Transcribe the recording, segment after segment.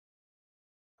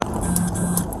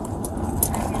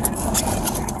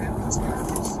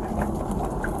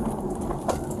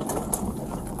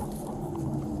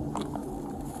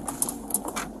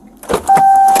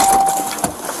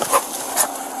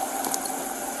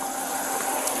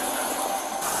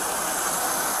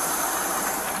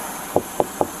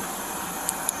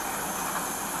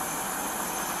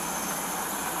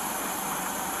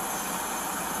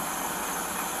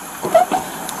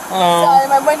Hello. Sorry,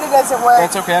 my window doesn't work.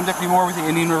 That's okay. I'm Deputy Moore with the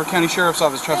Indian River County Sheriff's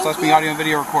Office. Trust being audio and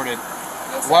video recorded.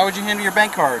 Yes, why would you hand me your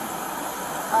bank card?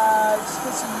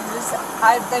 Just because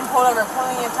I've been pulled over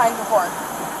plenty of times before.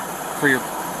 For your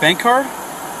bank card?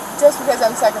 Just because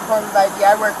I'm second form of ID.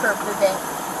 I work for the bank.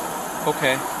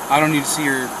 Okay. I don't need to see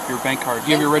your bank card.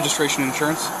 Do you have your registration and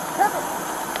insurance? Perfect.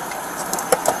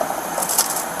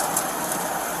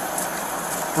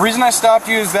 The reason I stopped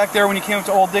you is back there when you came up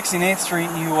to Old Dixie and 8th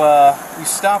Street, you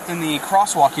stopped in the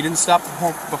crosswalk. You didn't stop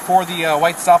before the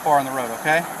white stop bar on the road,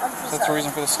 okay? So that's the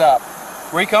reason for the stop.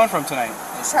 Where are you coming from tonight?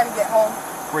 Just trying to get home.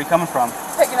 Where are you coming from?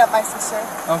 Picking up my sister.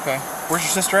 Okay. Where's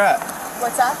your sister at?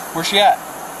 What's that? Where's she at?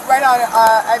 Right on,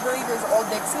 I believe it was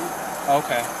Old Dixie.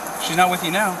 Okay. She's not with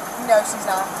you now? No, she's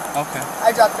not. Okay.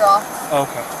 I dropped her off.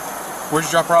 Okay. Where'd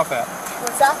you drop her off at?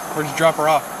 What's that? Where'd you drop her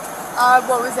off?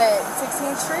 What was it?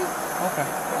 16th Street? Okay.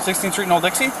 16th Street in Old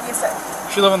Dixie? Yes, sir.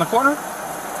 She live on the corner?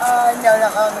 No,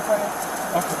 not on the corner.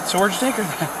 Okay. So where'd you take her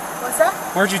then? What's that?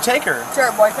 Where'd you take her? To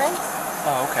her boyfriend.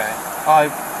 Oh, okay.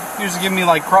 You just giving me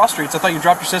like cross streets. I thought you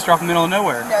dropped your sister off in the middle of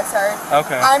nowhere. No, sir.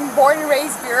 Okay. I'm born and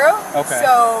raised Bureau. Okay.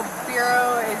 So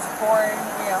Bureau is born,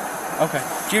 you know. Okay.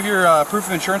 Do you have your proof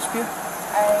of insurance with you?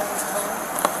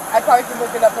 I probably can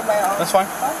look it up on my own. That's fine.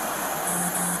 Huh?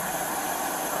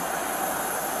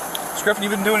 Miss Griffin, you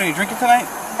been doing any drinking tonight?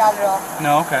 Not at all.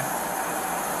 No, okay.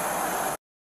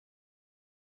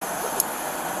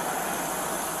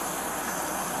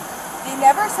 They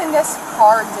never send us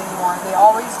cards anymore. They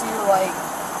always do like...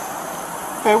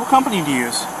 Okay, what company do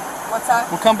you use? What's that?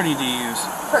 What company do you use?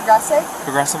 Progressive.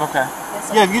 Progressive, okay. Yes,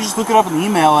 sir. Yeah, if you could just look it up in the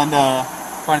email and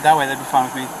find it that way, that'd be fine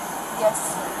with me. Yes,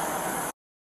 sir.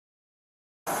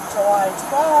 July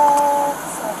 12th.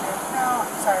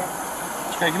 Sorry.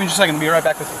 Okay, give me just a second. I'll be right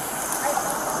back with you.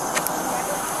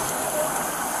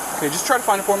 Okay, just try to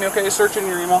find it for me, okay? Search in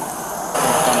your email. I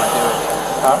found my DUI.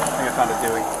 Huh? I think I found a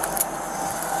DUI.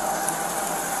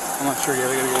 I'm not sure yet.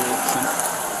 I gotta get it sent.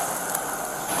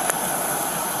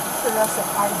 Progressive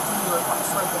ID request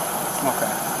right there.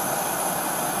 Okay.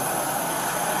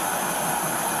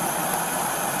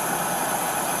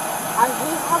 I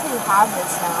hate how they have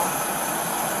this now.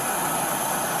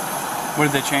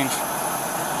 What did they change?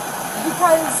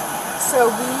 Because, so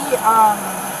we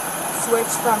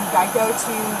switched from Geico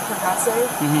to Progressive,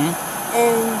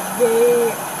 and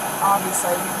they,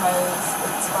 obviously, because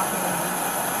it's fucking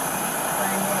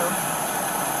brand new,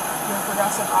 the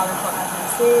Progressive Auto Quote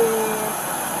FNC.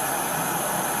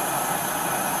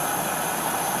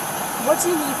 What do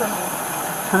you need from me?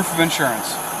 Proof of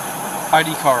insurance.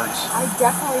 ID cards. I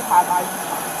definitely have ID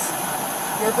cards.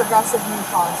 Your Progressive new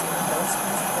policy with those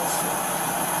shit.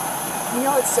 You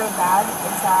know what's so bad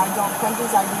is that I don't print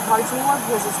these ID cards anymore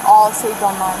because it's all saved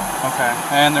online. Okay,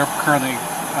 and they're currently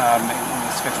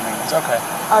scheduled maintenance. Okay.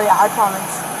 Oh yeah, I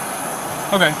promise.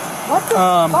 Okay. What the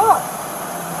fuck?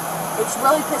 It's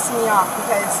really pissing me off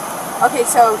because, okay,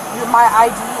 so my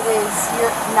ID is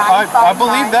your 959. I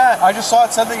believe that. I just saw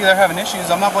it said that they're having issues.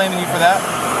 I'm not blaming you for that.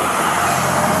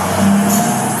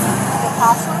 The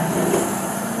password?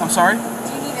 I'm sorry?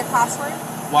 Do you need a password?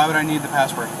 Why would I need the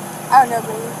password? I don't know,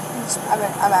 but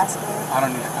I'm asking you. I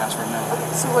don't need a password, no.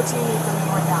 Okay, so what do you need from me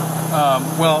right now?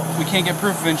 Well, we can't get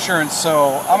proof of insurance,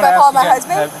 so I'm going to If I call ask my you,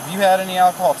 husband? have you had any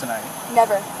alcohol tonight?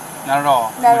 Never. Not at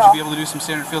all? Not at all. Would you be able to do some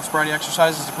standard field sobriety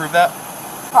exercises to prove that?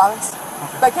 Promise.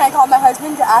 Okay. But can I call my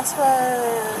husband to ask for...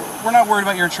 We're not worried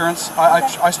about your insurance. I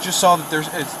just saw that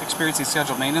it's experiencing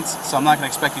scheduled maintenance, so I'm not going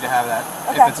to expect you to have that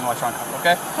if it's an electronic code,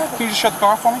 okay? Perfect. Can you just shut the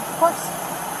car off for me? Of course.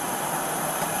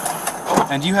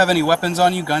 And do you have any weapons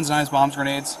on you? Guns, knives, bombs,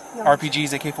 grenades? No.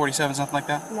 RPGs, AK-47, something like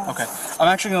that? No. Okay. I'm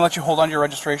actually going to let you hold on to your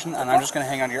registration, and I'm just going to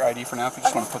hang on to your ID for now if you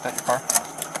just want to put that in your car.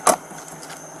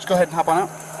 Just go ahead and hop on out.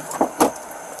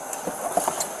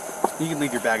 You can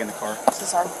leave your bag in the car. So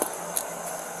sorry.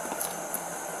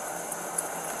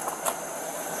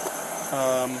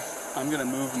 I'm going to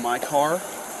move my car,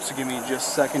 so give me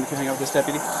just a second to hang out with this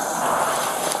deputy.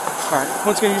 Alright,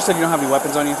 once again, you said you don't have any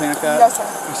weapons on you, anything like that? No, sir.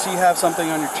 You see you have something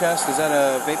on your chest. Is that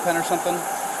a vape pen or something?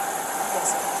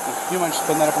 Yes, sir. Do you mind just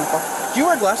putting that up in the car? Do you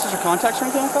wear glasses or contacts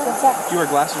or anything like that? What's that? Do you wear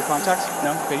glasses or contacts?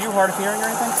 No? Okay, you hard of hearing or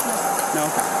anything? No?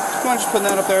 Okay. Do you mind just putting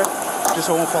that up there, just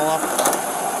so it won't fall off?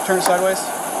 Turn it sideways.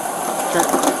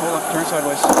 Hold on, turn it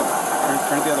sideways.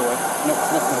 Turn it the other way. Nope,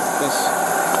 this.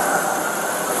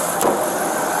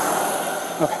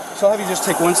 Okay, so I'll have you just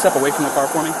take one step away from the car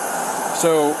for me.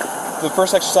 So, the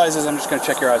first exercise is I'm just going to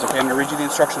check your eyes, okay? I'm going to read you the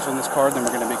instructions on this card, then we're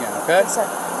going to begin, okay? Yes, sir.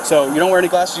 So, you don't wear any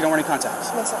glasses, you don't wear any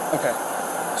contacts? Yes, sir. Okay.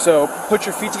 So, put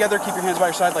your feet together, keep your hands by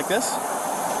your side like this.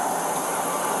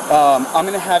 I'm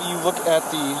going to have you look at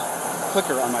the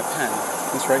clicker on my pen.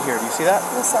 This right here. Do you see that?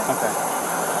 Yes, sir. Okay.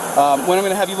 When I'm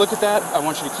going to have you look at that, I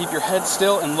want you to keep your head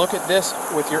still and look at this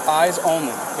with your eyes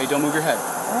only. Okay, don't move your head.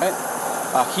 All right?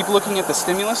 Keep looking at the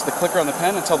stimulus, the clicker on the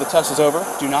pen, until the test is over.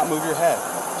 Do not move your head.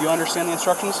 Do you understand the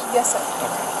instructions? Yes, sir.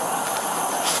 Okay.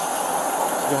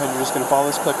 Go ahead, you're just going to follow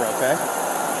this clicker, okay?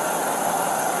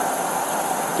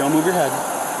 Don't move your head.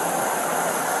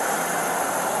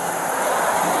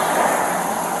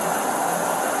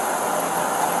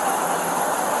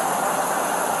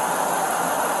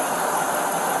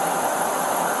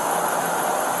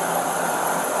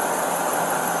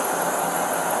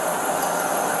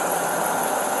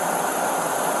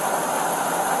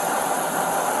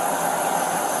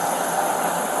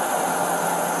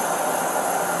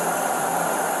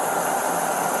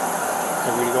 Okay,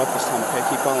 we're going to go up this time, okay?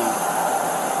 Keep following.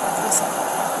 Yes, sir.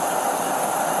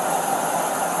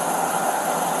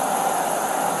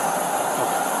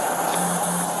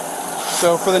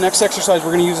 So for the next exercise,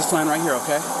 we're going to use this line right here,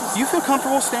 okay? Do you feel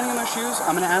comfortable standing in those shoes?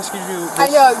 I'm going to ask you to do this.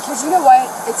 I know, because you know what?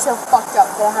 It's so fucked up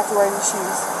that I have to wear these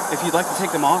shoes. If you'd like to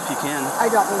take them off, you can. I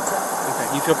don't need to.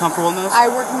 Okay, you feel comfortable in those? I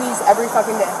work in these every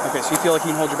fucking day. Okay, so you feel like you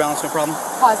can hold your balance, no problem?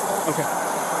 Positive. Okay.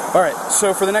 All right,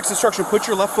 so for the next instruction,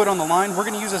 put your left foot on the line. We're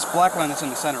going to use this black line that's in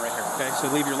the center right here, okay? So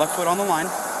leave your left foot on the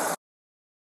line.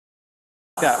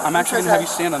 Yeah, I'm actually going to have you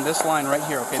stand on this line right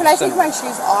here, okay? Can I take my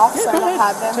shoes off so I don't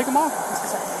have them? Take them off.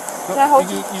 Can I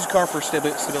hold you? Can use the car for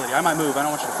stability. I might move. I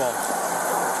don't want you to fall.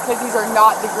 Because these are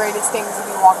not the greatest things to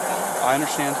be walking in. I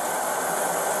understand.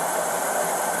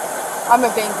 I'm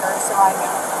a banker, so I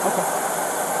know. Okay.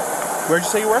 Where'd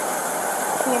you say you work?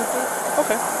 PMC.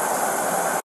 Okay.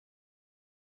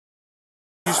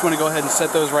 You just want to go ahead and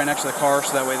set those right next to the car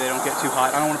so that way they don't get too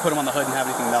hot. I don't want to put them on the hood and have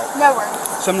anything melt. No worries.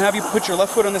 So I'm going to have you put your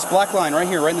left foot on this black line right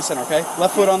here, right in the center, okay?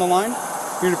 Left foot on the line.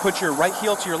 You're going to put your right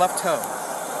heel to your left toe.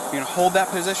 You're going to hold that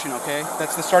position, okay?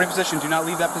 That's the starting position. Do not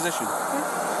leave that position.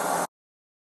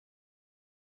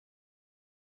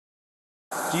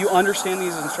 Do you understand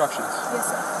these instructions? Yes,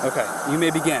 sir. Okay, you may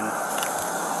begin.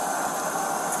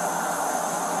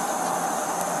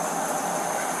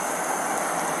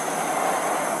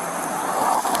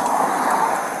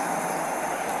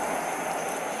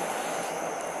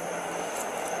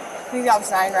 I think that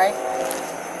was 9, right?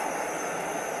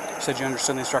 You said you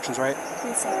understood the instructions, right?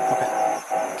 Yes, sir. Okay,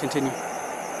 continue.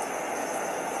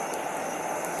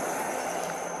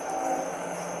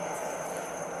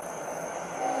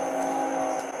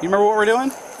 You remember what we're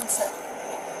doing? Yes, sir.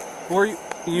 Were you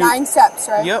 9 steps,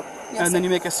 right? Yep. Yes, and then you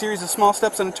make a series of small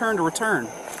steps and a turn to return.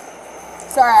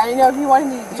 Sorry, I didn't know if you wanted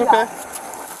me to do that. It's okay.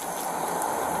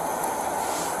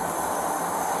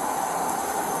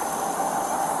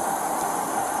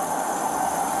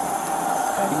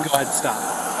 You can go ahead and stop.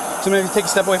 So maybe take a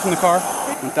step away from the car.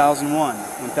 1001,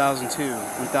 1002,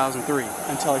 1003,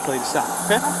 until I tell you to stop.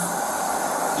 Okay?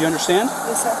 Do you understand?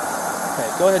 Yes, sir. Okay,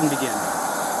 go ahead and begin.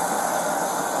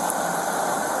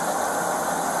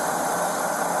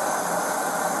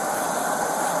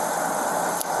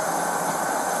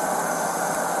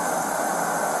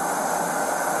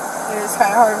 It is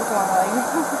kind of hard with one leg.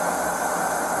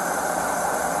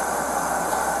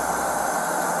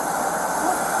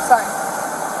 Sorry.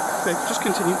 Okay, just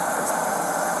continue.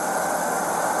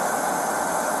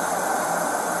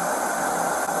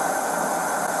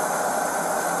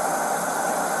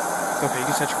 Okay, you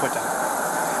can set your foot down.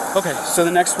 Okay, so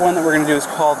the next one that we're going to do is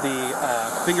called the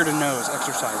finger to nose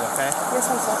exercise, okay? Yes,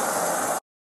 sir.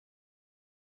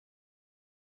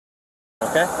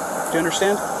 Okay? Do you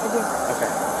understand? I do. Okay.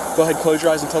 Go ahead, close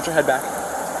your eyes and tilt your head back.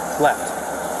 Left.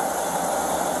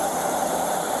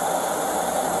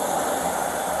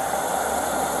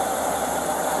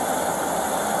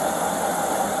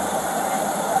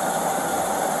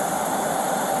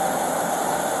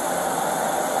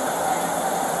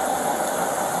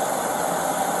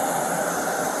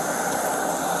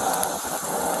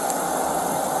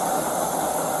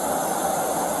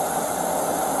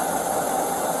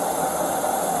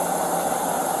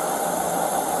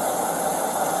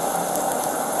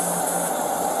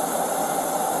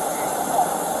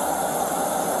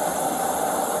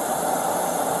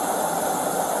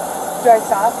 Do I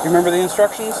stop? You remember the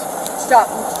instructions? Stop.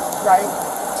 Right.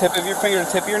 Tip of your finger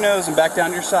to tip of your nose and back down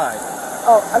to your side.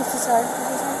 Oh, I'm so sorry. What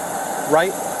did you say?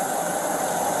 Right.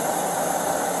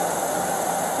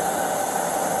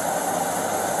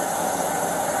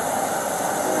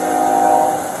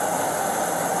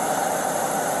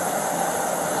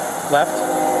 Left.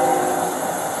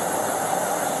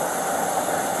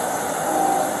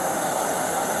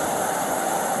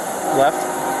 Left.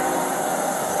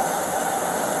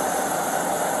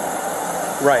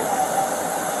 Right.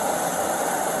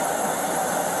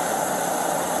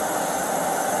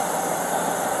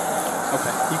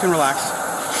 Okay. You can relax.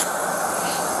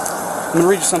 I'm going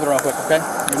to read you something real quick, okay?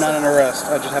 You're not under arrest.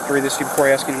 I just have to read this to you before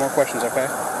I ask you any more questions, okay?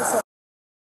 Just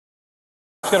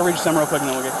got to read you something real quick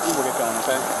and then we'll get going,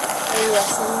 okay? Are you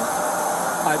arresting me?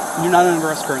 You're not under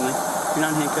arrest currently. You're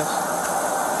not in handcuffs.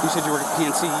 You said you work at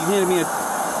PNC. You handed me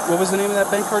what was the name of that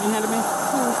bank card you handed me?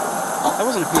 That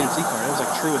wasn't a PNC card. It was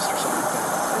like Truist or something like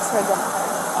that. It's my debit card.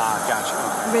 Gotcha.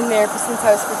 Okay. I've been there since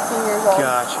I was 15 years old.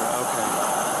 Gotcha. Okay.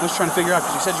 I was trying to figure out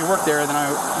because you said you worked there, then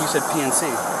you said PNC.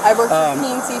 I worked at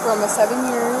PNC for almost 7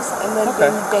 years, and then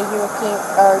been banking with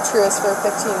Truist for 15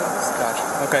 years. Gotcha.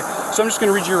 Okay. So I'm just going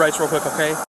to read your rights real quick,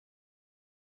 okay?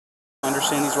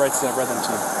 Understand these rights that I've read them to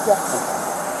you. Yes. Okay.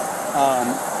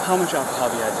 How much alcohol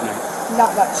have you had tonight?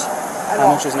 Not much.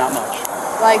 How much is not much?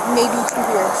 Like maybe 2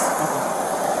 beers. Okay.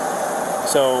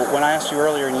 So when I asked you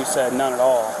earlier and you said none at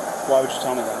all, why would you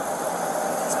tell me that?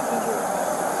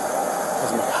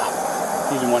 Because I'm a cop.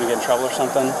 You didn't want to get in trouble or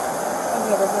something? I've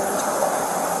never been in trouble.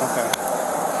 Okay.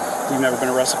 You've never been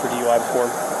arrested for DUI before?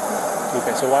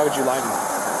 Okay, so why would you lie to me?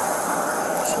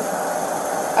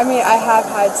 I mean, I have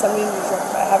had somebody who's drunk,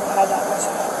 but I haven't had that much.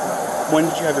 When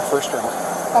did you have your first drink?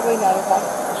 Probably 9 o'clock.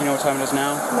 Do you know what time it is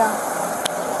now? No.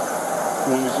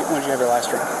 When did you have your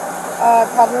last drink?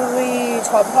 Probably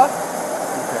 12 o'clock.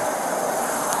 Okay.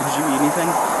 Did you eat anything?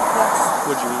 Yes.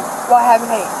 What did you eat? Well, I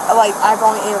haven't ate. Like, I've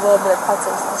only ate a little bit of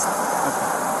pretzels or something. Okay.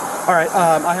 All right,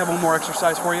 I have one more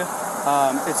exercise for you.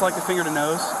 It's like the finger to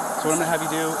nose. So what I'm going to have you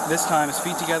do this time is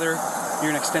feet together.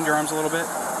 You're going to extend your arms a little bit,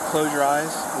 close your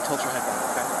eyes, and tilt your head back,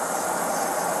 okay?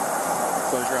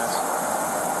 Close your eyes.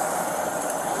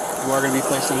 You are going to be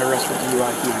placed under arrest for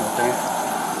DUI now, okay?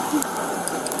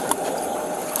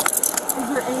 Is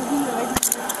there anything that I can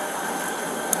do?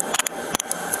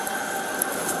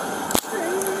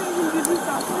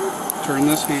 Turn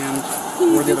this hand,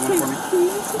 or the other one for me.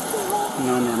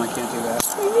 No, ma'am, I can't do that.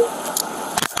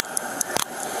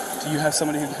 Do you have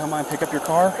somebody who can come by and pick up your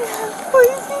car?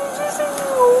 Please, can you just say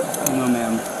no? No,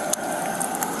 ma'am.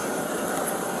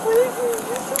 Please, can you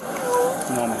just say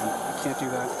no? No, ma'am. I can't do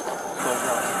that. Close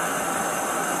your eyes.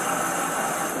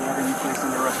 You're not going to be placed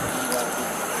under arrest for DUI.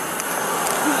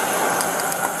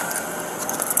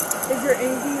 Is there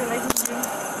anything that I can do? Is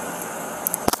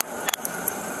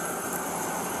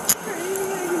there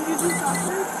anything I can do to stop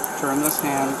this? Turn this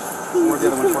hand, or the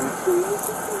other one for me.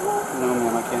 No,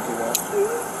 ma'am, I can't do that.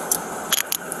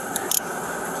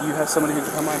 Do you have somebody who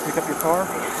can come by and pick up your car?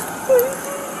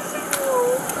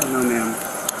 No, ma'am.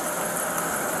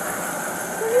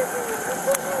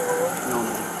 No,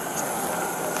 ma'am.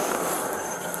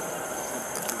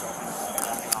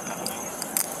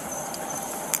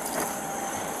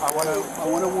 I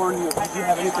want to warn you, if you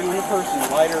have anything on your person,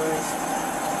 lighters,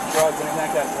 drugs, anything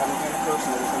like that, if you have anything on your person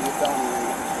that is going to be a felony,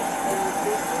 you're going to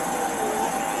get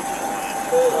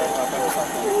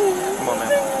Come on,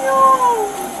 man.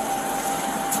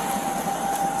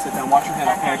 Sit down, watch your head,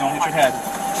 okay? Don't hit your head.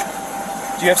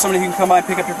 Do you have somebody who can come by and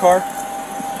pick up your car?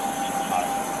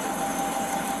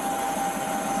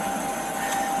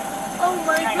 Oh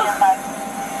my God.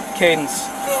 Cadence.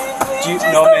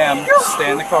 No, ma'am. Stay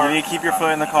in the car. You need to keep your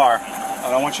foot in the car. I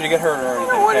don't want you to get hurt or anything.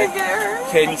 I don't want to get hurt.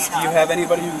 Cadence, do you have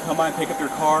anybody who can come by and pick up your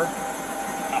car?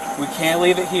 We can't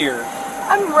leave it here.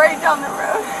 I'm right down the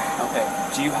road. Okay.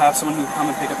 Do you have someone who can come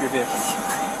and pick up your vehicle?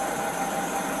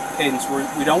 Cadence,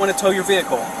 we don't want to tow your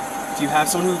vehicle. Do you have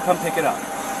someone who can come pick it up?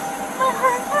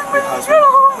 Your husband?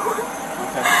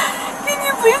 Okay. Can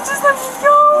you please just let me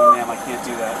go? No, ma'am, I can't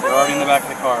do that. You're already in the back of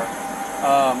the car.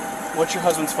 What's your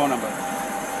husband's phone number?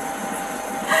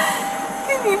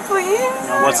 Can you please?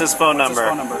 No, what's his phone number?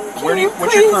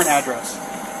 What's your current address?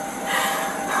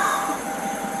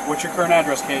 What's your current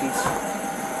address, Cadence?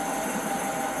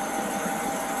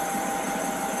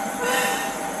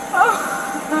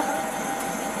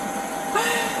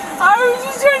 I was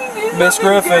just trying to do Miss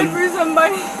something Griffin. good for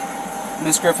somebody.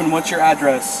 Miss Griffin, what's your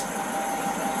address?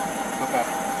 Okay.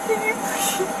 Can you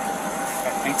please?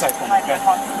 Okay, hang tight for me, okay?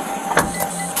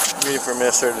 Ready for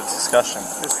administrative discussion.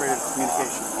 Administrative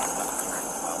communication.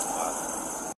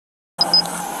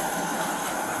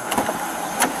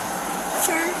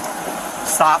 Sir?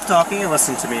 Stop talking and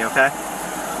listen to me, okay?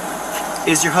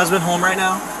 Is your husband home right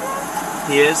now?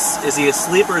 He is? Is he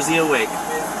asleep or is he awake?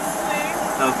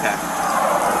 Okay.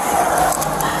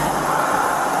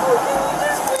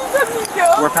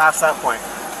 We're past that point.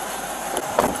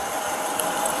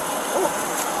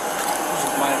 This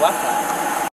is my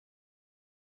laptop.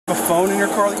 A phone in your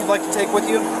car that you'd like to take with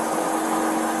you?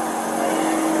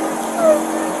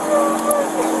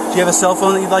 Do you have a cell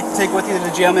phone that you'd like to take with you to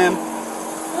the jail, ma'am?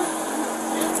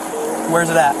 Where's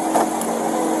it at?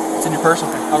 It's in your purse?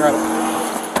 Okay, I'll grab it.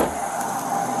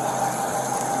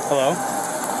 Hello?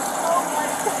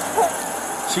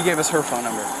 She gave us her phone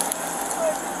number.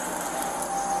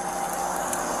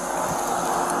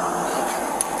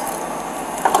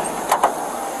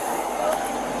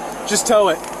 Just tow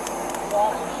it.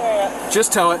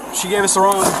 Just tow it. She gave us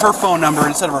her phone number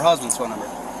instead of her husband's phone number.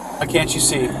 Why can't you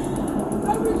see?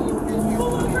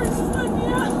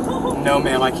 No,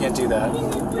 ma'am, I can't do that.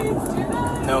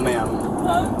 No,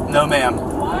 ma'am. No, ma'am.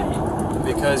 Why?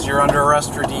 Because you're under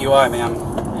arrest for DUI, ma'am.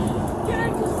 Can I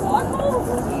just walk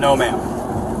home? No, ma'am.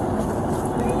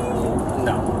 Please.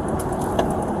 No.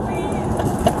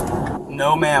 Please.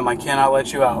 No, ma'am, I cannot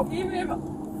let you out. Even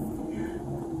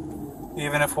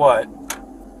if what?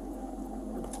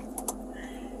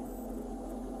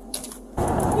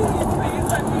 Please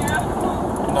let me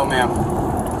out. No, ma'am.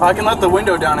 I can let the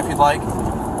window down if you'd like.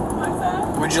 What's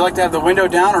that? Would you like to have the window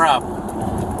down or up?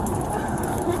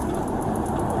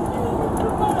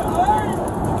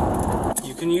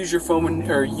 You can use your phone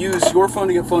or use your phone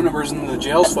to get phone numbers and the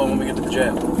jail's phone when we get to the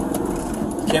jail.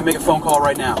 You can't make a phone call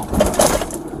right now.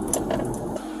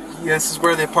 Yeah, this is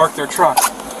where they park their truck.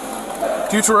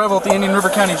 Due to arrival at the Indian River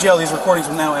County Jail, these recordings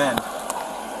will now end.